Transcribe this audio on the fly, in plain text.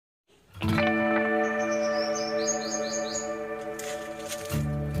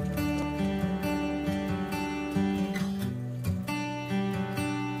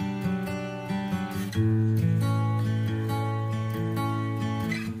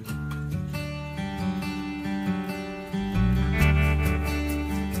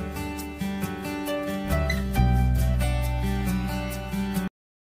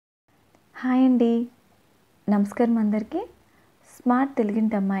Hi అండి. నమస్కారం అందరికీ. స్మార్ట్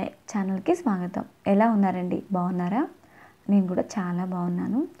తెలుగింటి అమ్మాయి ఛానల్కి స్వాగతం. ఎలా ఉన్నారండి? బాగున్నారా? నేను కూడా చాలా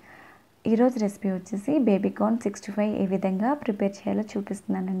బాగున్నాను. ఈరోజు రెసిపీ వచ్చేసి బేబీకార్న్ 65 ఏ విధంగా ప్రిపేర్ చేయాలో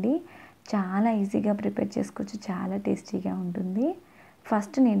చూపిస్తున్నానండి. చాలా ఈజీగా ప్రిపేర్ చేసుకోవచ్చు, చాలా టేస్టీగా ఉంటుంది.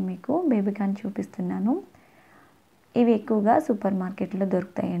 ఫస్ట్ నేను మీకు బేబీకార్న్ చూపిస్తున్నాను. ఇవి ఎక్కువగా సూపర్ మార్కెట్లో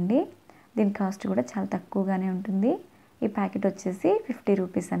దొరుకుతాయండి. దీని కాస్ట్ కూడా చాలా తక్కువగానే ఉంటుంది. ఈ ప్యాకెట్ వచ్చేసి 50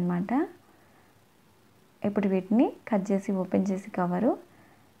 రూపీస్ అన్నమాట. ఇప్పుడు వీటిని కట్ చేసి ఓపెన్ చేసి కవరు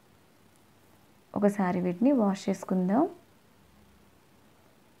ఒకసారి వీటిని వాష్ చేసుకుందాం.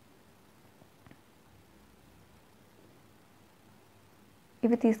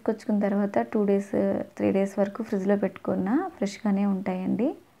 ఇవి తీసుకొచ్చుకున్న తర్వాత 2 డేస్ 3 డేస్ వరకు ఫ్రిడ్జ్లో పెట్టుకున్నా ఫ్రెష్గానే ఉంటాయండి.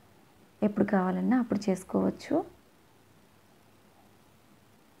 ఎప్పుడు కావాలన్నా అప్పుడు చేసుకోవచ్చు.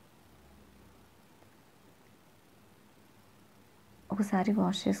 ఒకసారి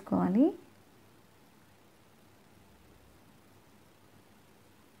వాష్ చేసుకోవాలి.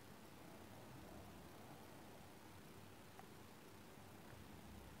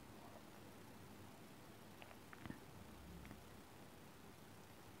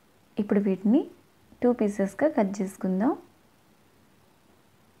 ఇప్పుడు వీటిని 2 పీసెస్గా కట్ చేసుకుందాం.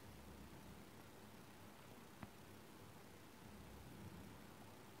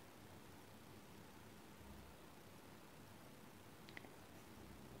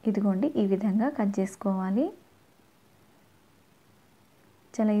 ఇదిగోండి, ఈ విధంగా కట్ చేసుకోవాలి.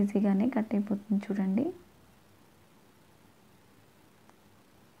 చాలా ఈజీగానే కట్ అయిపోతుంది చూడండి.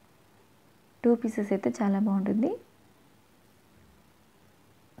 2 పీసెస్ అయితే చాలా బాగుంటుంది.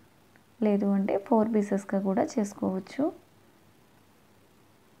 లేదు అంటే 4 పీసెస్గా కూడా చేసుకోవచ్చు.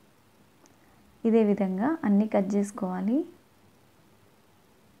 ఇదే విధంగా అన్నీ కట్ చేసుకోవాలి.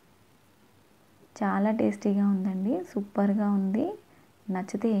 చాలా టేస్టీగా ఉందండి, సూపర్గా ఉంది.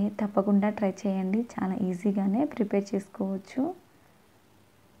 నచ్చితే తప్పకుండా ట్రై చేయండి. చాలా ఈజీగానే ప్రిపేర్ చేసుకోవచ్చు.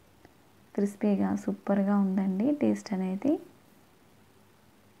 క్రిస్పీగా సూపర్గా ఉందండి టేస్ట్ అనేది.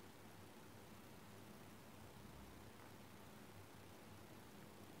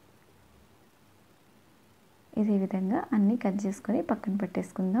 ఇదే విధంగా అన్నీ కట్ చేసుకొని పక్కన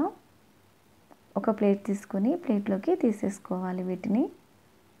పెట్టేసుకుందాం. ఒక ప్లేట్ తీసుకొని ప్లేట్లోకి తీసేసుకోవాలి వీటిని.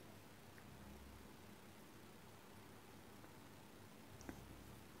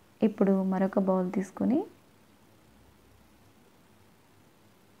 ఇప్పుడు మరొక బౌల్ తీసుకొని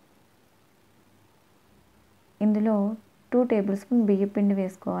ఇందులో 2 టేబుల్ స్పూన్ బియ్యం పిండి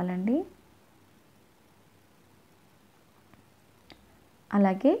వేసుకోవాలండి.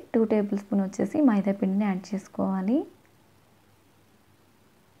 అలాగే 2 టేబుల్ స్పూన్ వచ్చేసి మైదా పిండిని యాడ్ చేసుకోవాలి.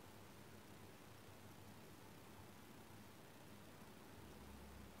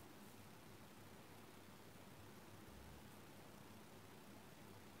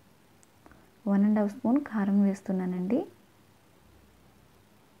 వన్ అండ్ హాఫ్ స్పూన్ కారం వేస్తున్నానండి.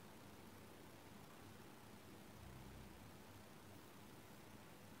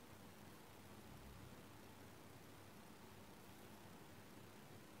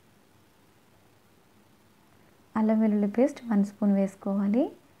 అల్లం వెల్లుల్లి పేస్ట్ 1 స్పూన్ వేసుకోవాలి.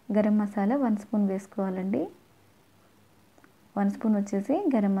 గరం మసాలా 1 స్పూన్ వేసుకోవాలండి. 1 స్పూన్ వచ్చేసి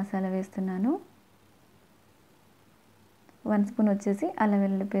గరం మసాలా వేస్తున్నాను. 1 స్పూన్ వచ్చేసి అల్లం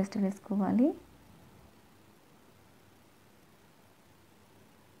వెల్లుల్లి పేస్ట్ వేసుకోవాలి.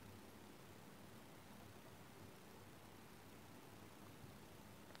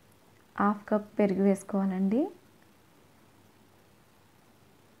 హాఫ్ కప్ పెరుగు వేసుకోవాలండి.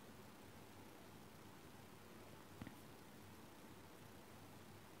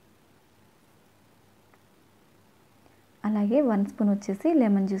 అలాగే 1 స్పూన్ వచ్చేసి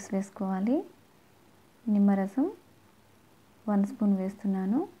లెమన్ జ్యూస్ వేసుకోవాలి. నిమ్మరసం 1 స్పూన్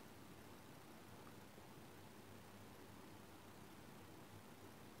వేస్తున్నాను.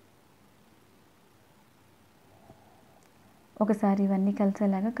 ఒకసారి ఇవన్నీ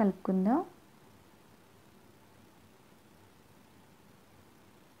కలిసేలాగా కలుపుకుందాం.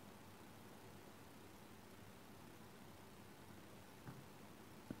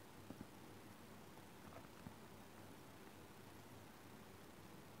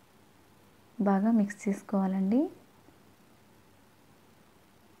 బాగా మిక్స్ చేసుకోవాలండి.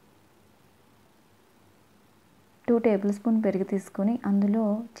 టూ టేబుల్ స్పూన్ పెరుగు తీసుకొని అందులో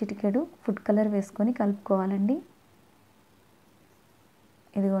చిటికెడు ఫుడ్ కలర్ వేసుకొని కలుపుకోవాలండి.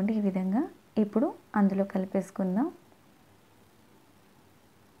 ఇదిగోండి ఈ విధంగా. ఇప్పుడు అందులో కలిపేసుకుందాం.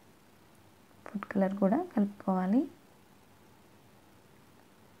 ఫుడ్ కలర్ కూడా కలుపుకోవాలి.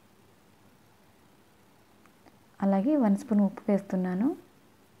 అలాగే 1 స్పూన్ ఉప్పు వేస్తున్నాను.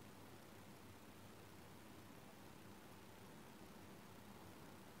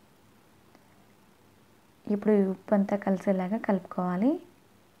 ఇప్పుడు ఈ ఉప్పు అంతా కలిసేలాగా కలుపుకోవాలి.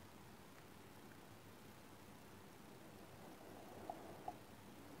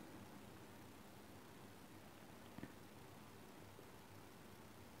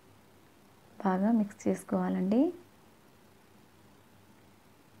 బాగా మిక్స్ చేసుకోవాలండి.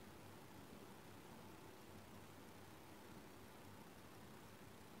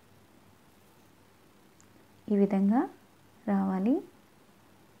 ఈ విధంగా రావాలి.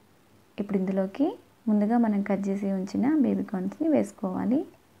 ఇప్పుడు ఇందులోకి ముందుగా మనం కట్ చేసి ఉంచిన బేబీ కార్న్స్ని వేసుకోవాలి.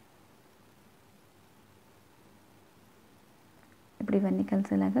 ఇప్పుడు ఇవన్నీ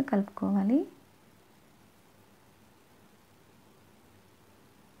కలిసేలాగా కలుపుకోవాలి.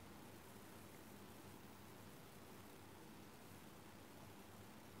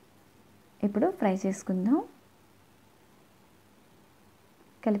 ఇప్పుడు ఫ్రై చేసుకుందాం.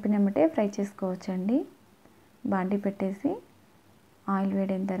 కలిపినమ్మటే ఫ్రై చేసుకోవచ్చండి. బాండీ పెట్టేసి ఆయిల్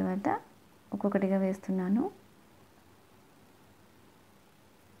వేడైన తర్వాత ఒక్కొక్కటిగా వేస్తున్నాను.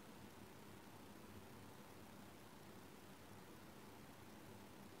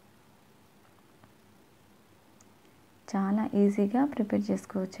 చాలా ఈజీగా ప్రిపేర్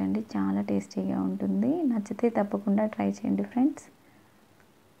చేసుకోవచ్చండి. చాలా టేస్టీగా ఉంటుంది. నచ్చితే తప్పకుండా ట్రై చేయండి ఫ్రెండ్స్.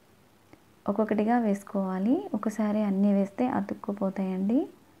 ఒక్కొక్కటిగా వేసుకోవాలి. ఒకసారి అన్నీ వేస్తే అతుక్కుపోతాయండి.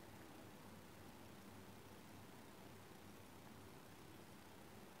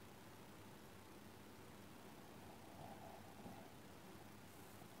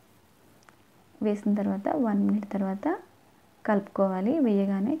 వేసిన తర్వాత 1 మినిట్ తర్వాత కలుపుకోవాలి.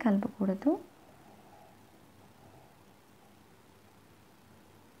 వేయగానే కలపకూడదు.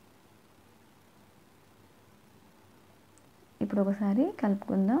 ఇప్పుడు ఒకసారి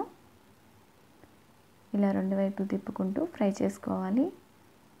కలుపుకుందాం. ఇలా 2 వైపులు తిప్పుకుంటూ ఫ్రై చేసుకోవాలి.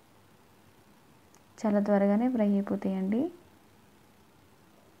 చాలా త్వరగానే ఫ్రై అయిపోతాయండి.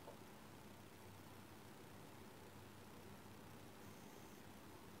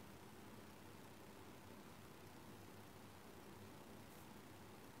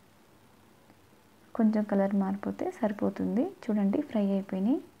 కొంచెం కలర్ మారిపోతే సరిపోతుంది. చూడండి ఫ్రై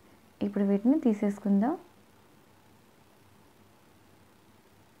అయిపోయినాయి. ఇప్పుడు వీటిని తీసేసుకుందాం.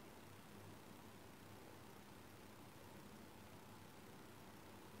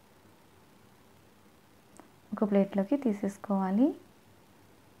 ఒక ప్లేట్లోకి తీసేసుకోవాలి.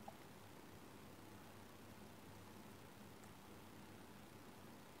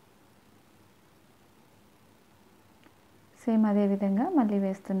 సేమ్ అదే విధంగా మళ్ళీ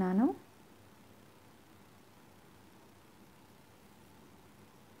వేస్తున్నాను.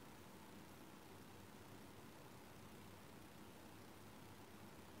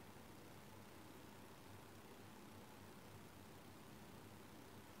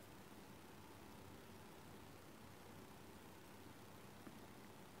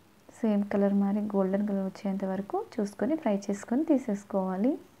 సేమ్ కలర్ మారి గోల్డెన్ కలర్ వచ్చేంత వరకు చూసుకొని ఫ్రై చేసుకొని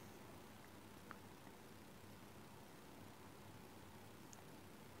తీసేసుకోవాలి.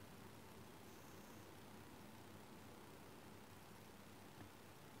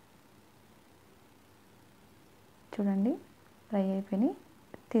 చూడండి ఫ్రై అయిపోయి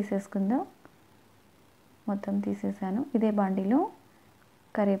తీసేసుకుందాం. మొత్తం తీసేసాను. ఇదే బాండీలో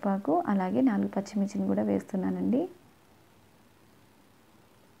కరివేపాకు అలాగే 4 పచ్చిమిర్చిని కూడా వేస్తున్నానండి.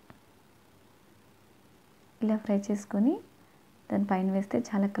 ఇలా ఫ్రై చేసుకొని దానిపైన వేస్తే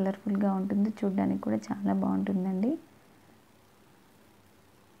చాలా కలర్ఫుల్గా ఉంటుంది. చూడడానికి కూడా చాలా బాగుంటుందండి.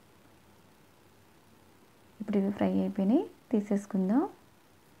 ఇప్పుడు ఇవి ఫ్రై అయిపోయినాయి. తీసేసుకుందాం.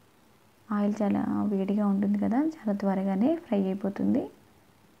 ఆయిల్ చాలా వేడిగా ఉంటుంది కదా, చాలా త్వరగానే ఫ్రై అయిపోతుంది.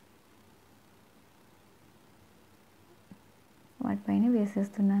 వాటిపైన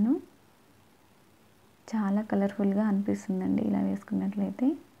వేసేస్తున్నాను. చాలా కలర్ఫుల్గా అనిపిస్తుందండి ఇలా వేసుకున్నట్లయితే.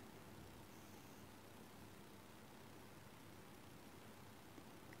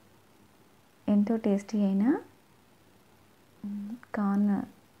 ఎంతో టేస్టీ అయిన కార్న్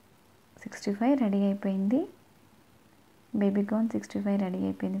 65 రెడీ అయిపోయింది. బేబీకార్న్ 65 రెడీ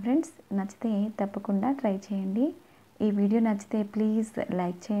అయిపోయింది ఫ్రెండ్స్. నచ్చితే తప్పకుండా ట్రై చేయండి. ఈ వీడియో నచ్చితే ప్లీజ్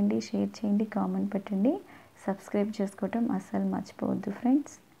లైక్ చేయండి, షేర్ చేయండి, కామెంట్ పెట్టండి. సబ్స్క్రైబ్ చేసుకోవటం అస్సలు మర్చిపోవద్దు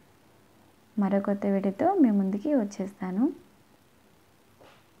ఫ్రెండ్స్. మరో కొత్త వీడియోతో మీ ముందుకి వచ్చేస్తాను.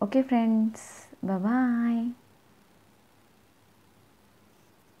 Okay friends, bye.